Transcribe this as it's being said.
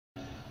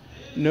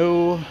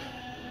no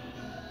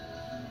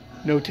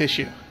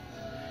tissue.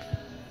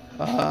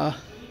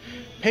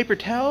 Paper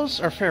towels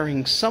are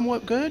faring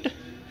somewhat good,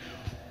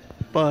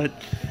 but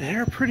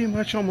they're pretty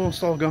much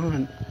almost all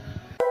gone.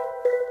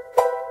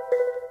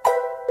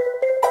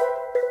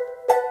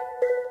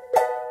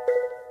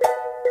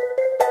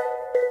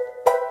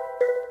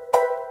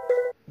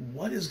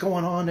 What is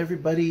going on,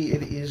 everybody?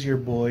 It is your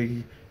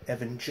boy,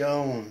 Evan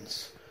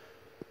Jones.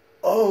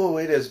 Oh,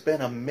 it has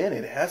been a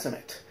minute, hasn't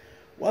it?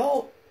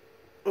 Well,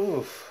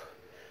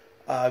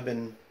 I've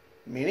been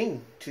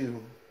meaning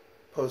to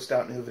post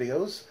out new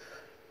videos,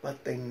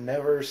 but they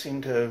never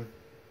seem to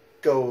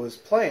go as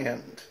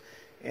planned,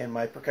 and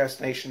my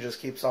procrastination just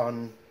keeps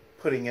on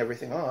putting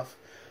everything off.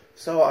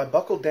 So I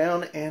buckled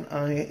down and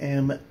I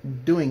am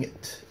doing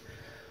it.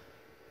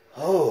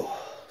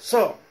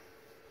 So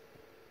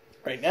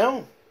right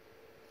now,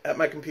 at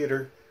my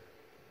computer,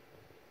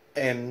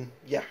 and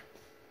yeah,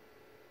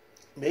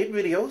 made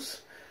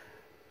videos.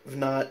 I've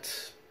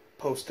not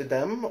posted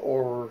them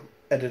or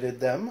edited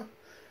them,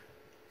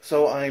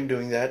 so I'm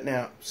doing that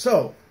now.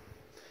 So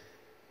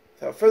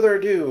without further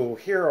ado,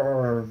 here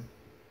are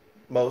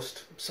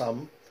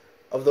some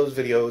of those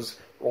videos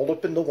rolled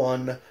up into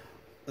one,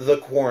 the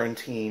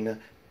quarantine,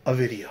 a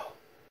video.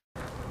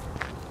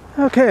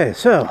 Okay,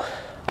 so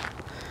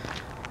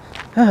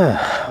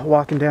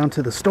walking down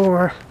to the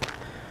store,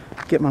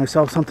 get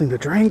myself something to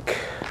drink,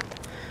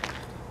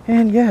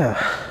 and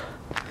yeah,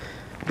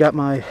 got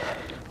my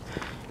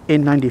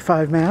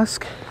N95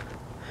 mask,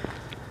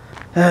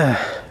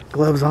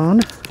 gloves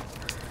on,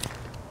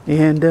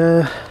 and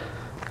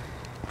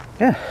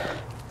yeah,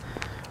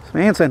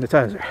 some hand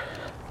sanitizer.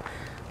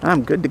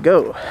 I'm good to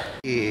go.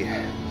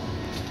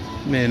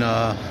 I'm in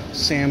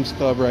Sam's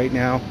Club right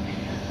now.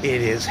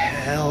 It is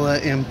hella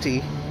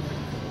empty.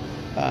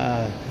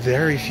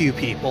 Very few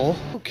people.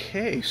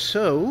 Okay,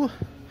 so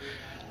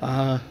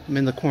I'm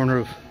in the corner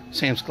of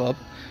Sam's Club.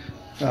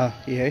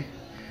 Yay.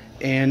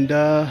 And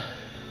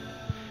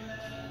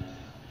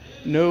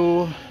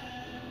no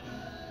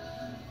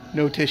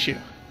tissue.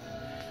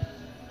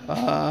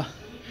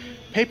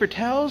 Paper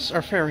towels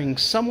are faring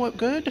somewhat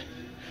good,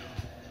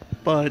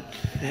 but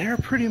they're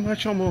pretty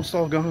much almost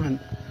all gone.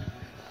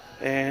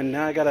 And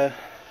now I gotta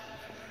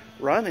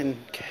run and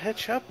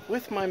catch up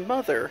with my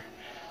mother,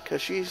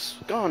 because she's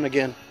gone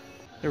again.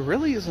 There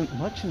really isn't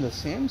much in the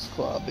Sam's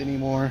Club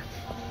anymore.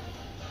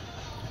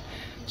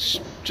 It's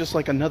just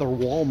like another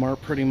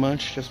Walmart pretty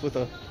much, just with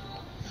a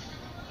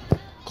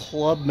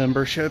club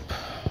membership,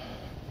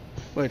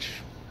 which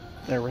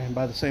they're ran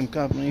by the same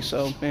company,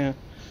 so yeah.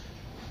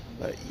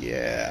 But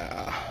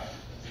yeah,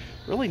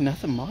 really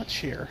nothing much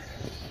here.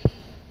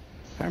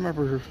 I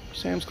remember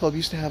Sam's Club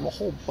used to have a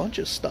whole bunch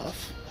of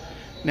stuff.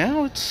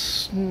 Now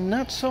it's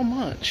not so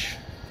much.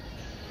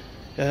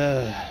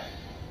 We're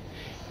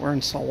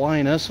in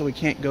Salina, so we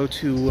can't go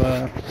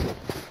to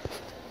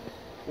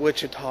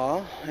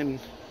Wichita, and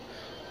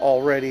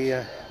already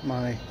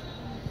my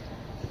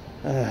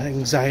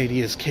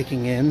anxiety is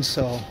kicking in,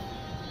 so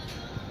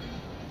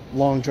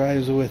long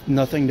drives with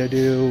nothing to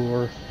do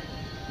or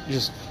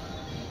just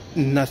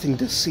nothing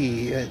to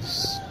see,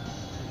 it's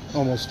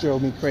almost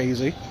drove me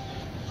crazy.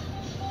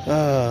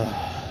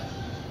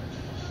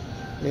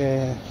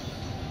 Yeah,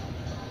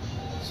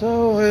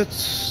 so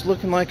it's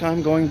looking like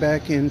I'm going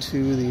back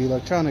into the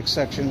electronics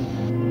section.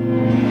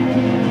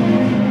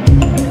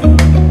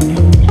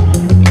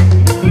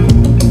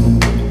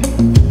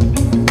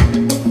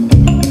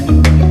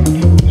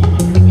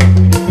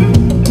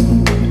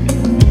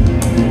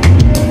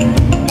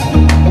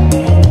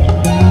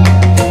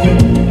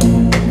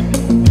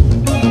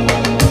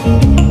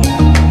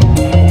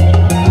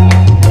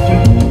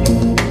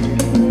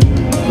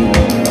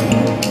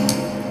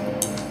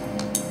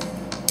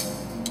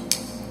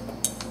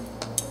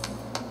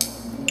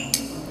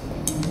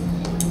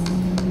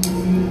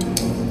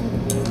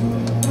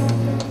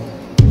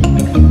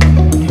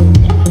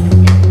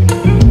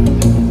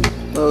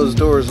 Those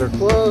doors are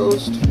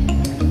closed,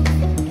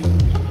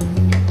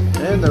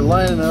 and they're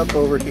lining up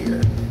over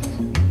here.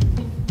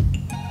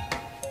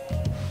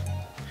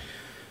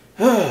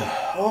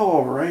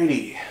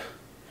 Alrighty.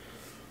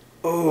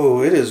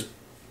 Oh, it has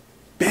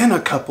been a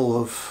couple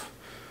of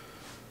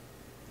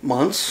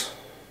months.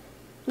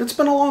 It's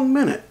been a long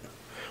minute.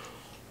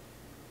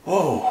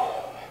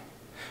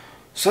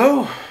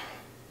 So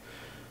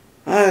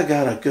I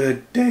got a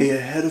good day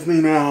ahead of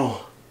me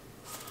now.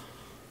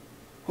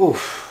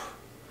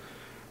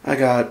 I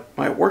got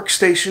my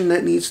workstation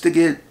that needs to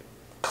get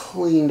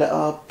cleaned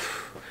up.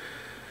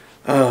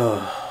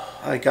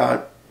 I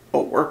got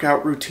a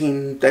workout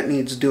routine that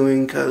needs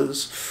doing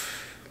because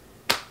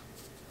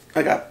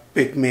I got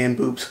big man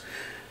boobs.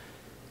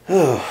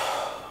 And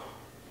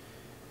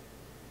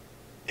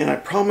I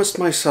promised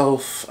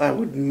myself I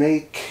would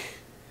make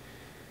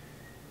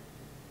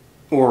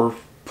or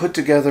put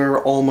together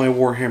all my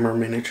Warhammer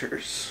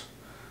miniatures.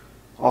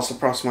 Also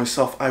promised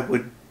myself I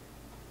would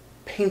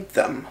paint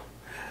them.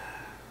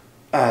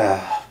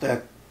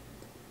 That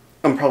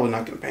I'm probably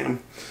not going to paint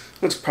them.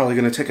 It's probably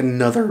going to take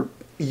another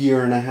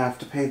year and a half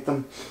to paint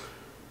them.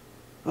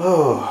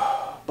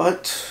 Oh,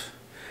 but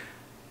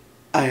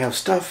I have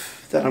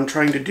stuff that I'm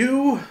trying to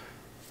do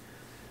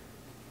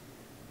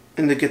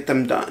and to get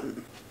them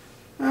done.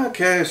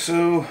 Okay,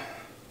 so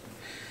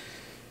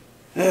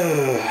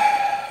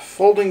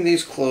folding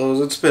these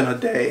clothes, it's been a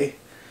day.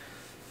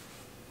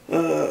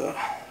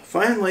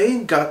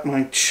 Finally got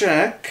my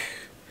check,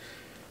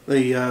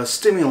 the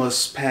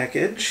stimulus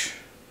package.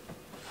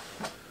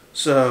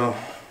 So,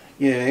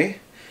 yay.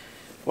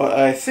 What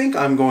I think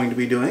I'm going to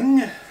be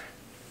doing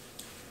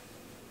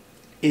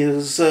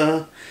is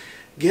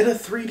get a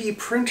 3D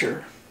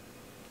printer.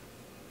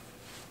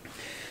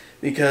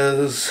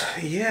 Because,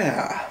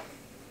 yeah,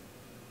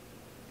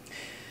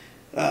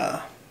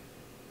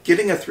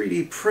 getting a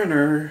 3D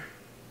printer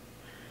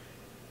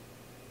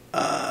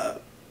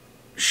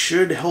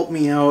should help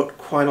me out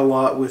quite a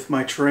lot with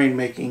my terrain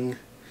making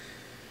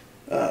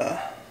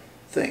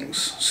things.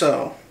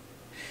 So,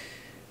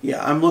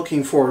 yeah, I'm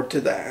looking forward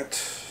to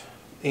that.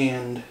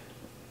 And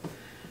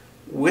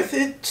with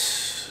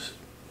it,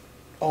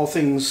 all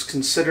things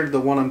considered, the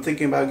one I'm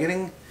thinking about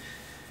getting,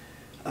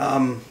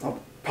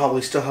 I'll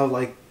probably still have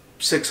like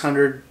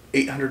 $600,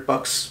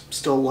 $800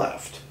 still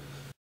left.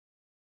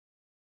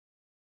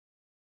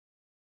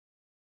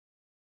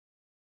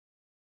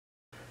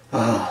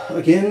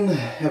 Again,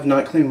 have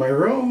not cleaned my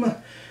room.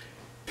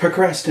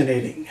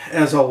 Procrastinating,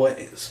 as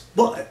always.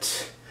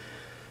 But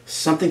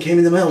something came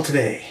in the mail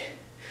today.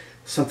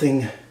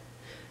 Something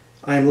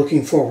I'm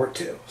looking forward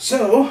to.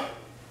 So,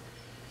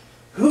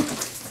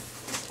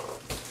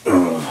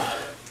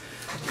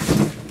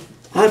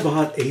 I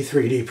bought a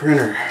 3D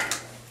printer.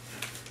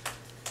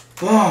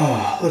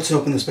 Oh, let's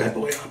open this bad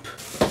boy up.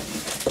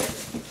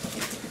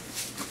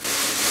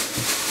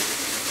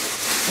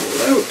 Pull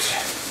it out.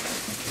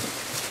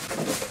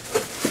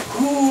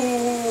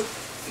 Ooh.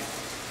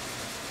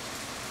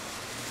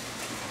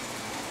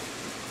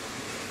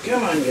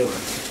 Come on, you.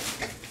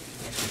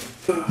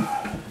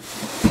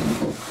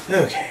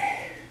 Okay.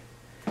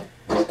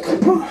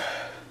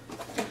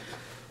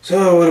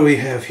 So what do we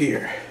have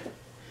here?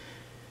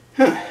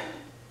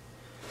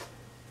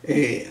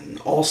 An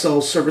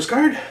all-cell service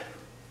card.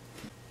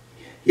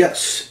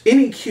 Yes,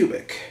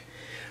 Anycubic.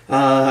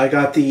 I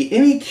got the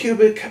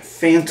Anycubic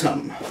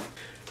Phantom.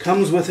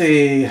 Comes with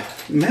a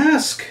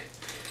mask,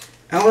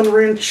 Allen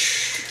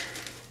wrench,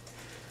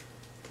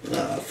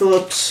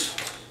 Phillips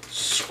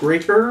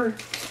scraper,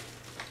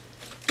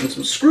 and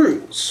some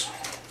screws.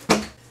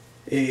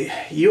 A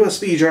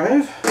USB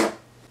drive,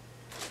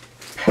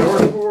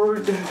 power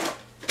cord,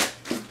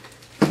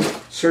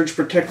 surge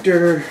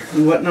protector,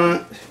 and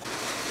whatnot.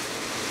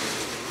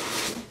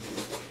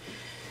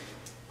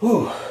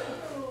 Whew.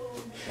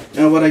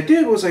 Now what I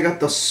did was I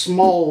got the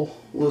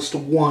smallest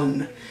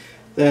one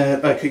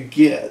that I could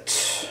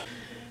get.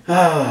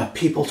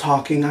 People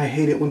talking. I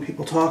hate it when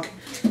people talk.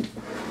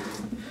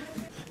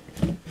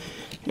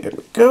 There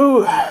we go.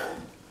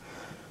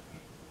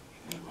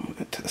 Move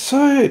it to the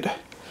side.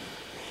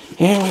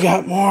 And we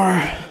got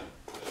more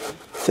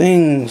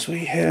things.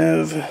 We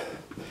have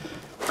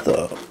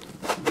the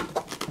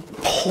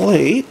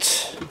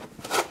plate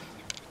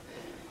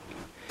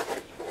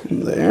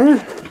in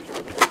there.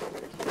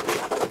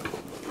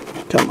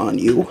 Come on,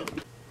 you.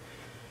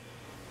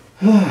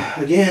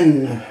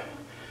 Again,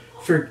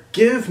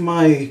 forgive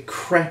my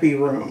crappy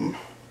room.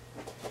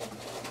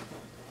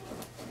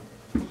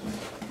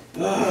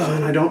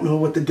 And I don't know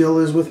what the deal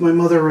is with my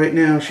mother right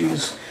now.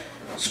 She's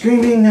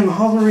screaming and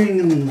hollering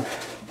and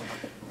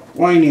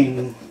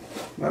whining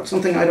about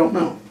something I don't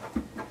know.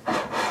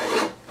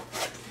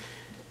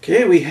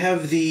 Okay, we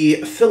have the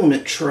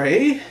filament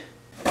tray.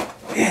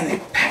 Man, they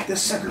packed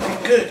this sucker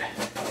pretty good.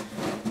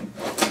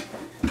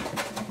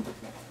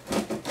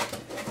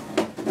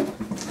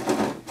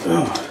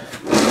 Oh,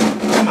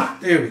 come on,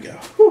 there we go.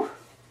 Whew.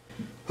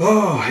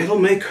 Oh, it'll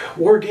make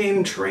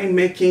wargame terrain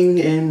making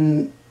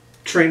and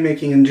terrain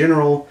making in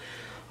general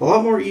a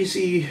lot more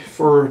easy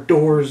for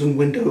doors and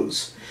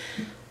windows,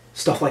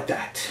 stuff like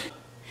that.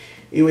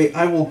 Anyway,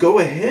 I will go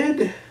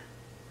ahead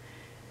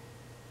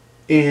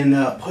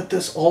and put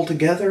this all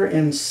together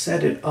and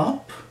set it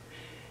up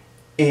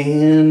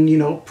and, you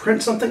know,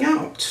 print something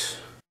out.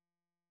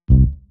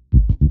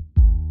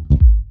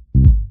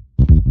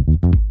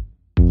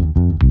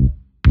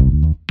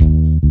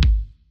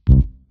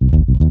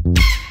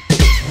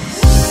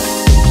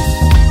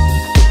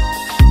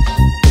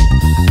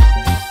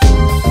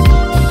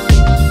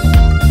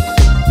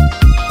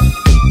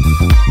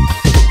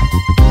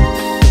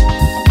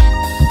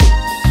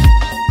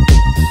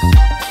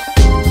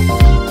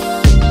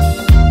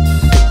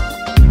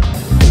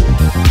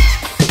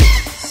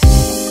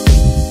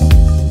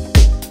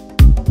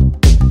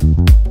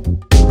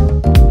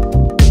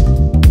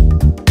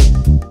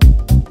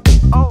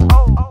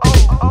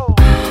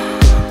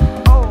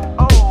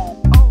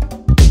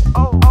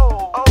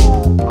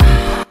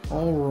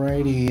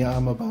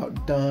 I'm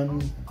about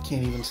done.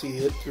 Can't even see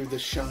it through the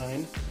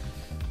shine,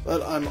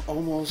 but I'm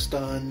almost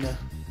done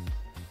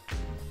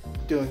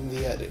doing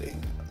the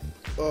editing.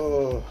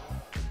 Oh,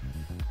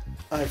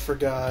 I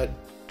forgot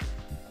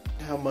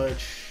how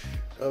much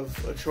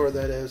of a chore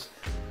that is.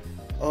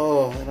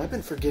 Oh, and I've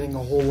been forgetting a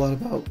whole lot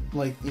about,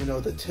 like, you know,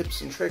 the tips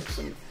and tricks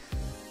and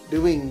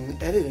doing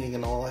editing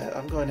and all that.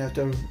 I'm going to have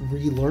to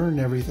relearn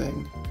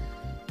everything.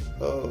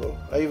 Oh,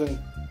 I even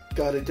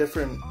got a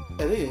different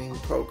editing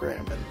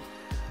program, and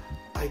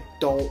I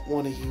don't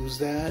want to use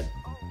that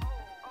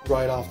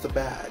right off the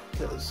bat,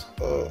 because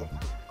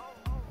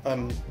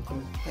I'm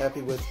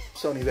happy with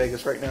Sony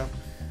Vegas right now.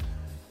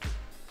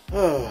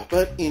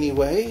 But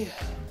anyway,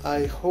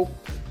 I hope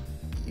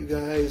you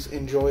guys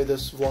enjoy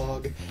this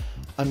vlog.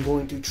 I'm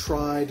going to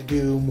try to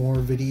do more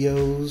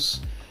videos.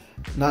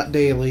 Not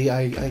daily.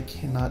 I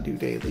cannot do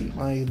daily.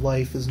 My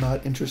life is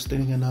not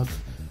interesting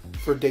enough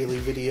for daily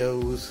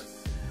videos.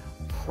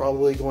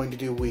 Probably going to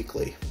do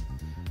weekly.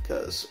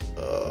 Because,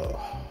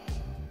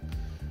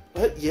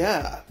 but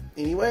yeah.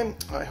 Anyway,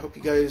 I hope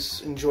you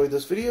guys enjoyed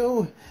this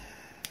video.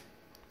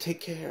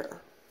 Take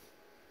care.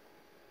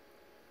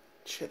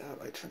 Shit, how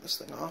do I turn this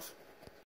thing off?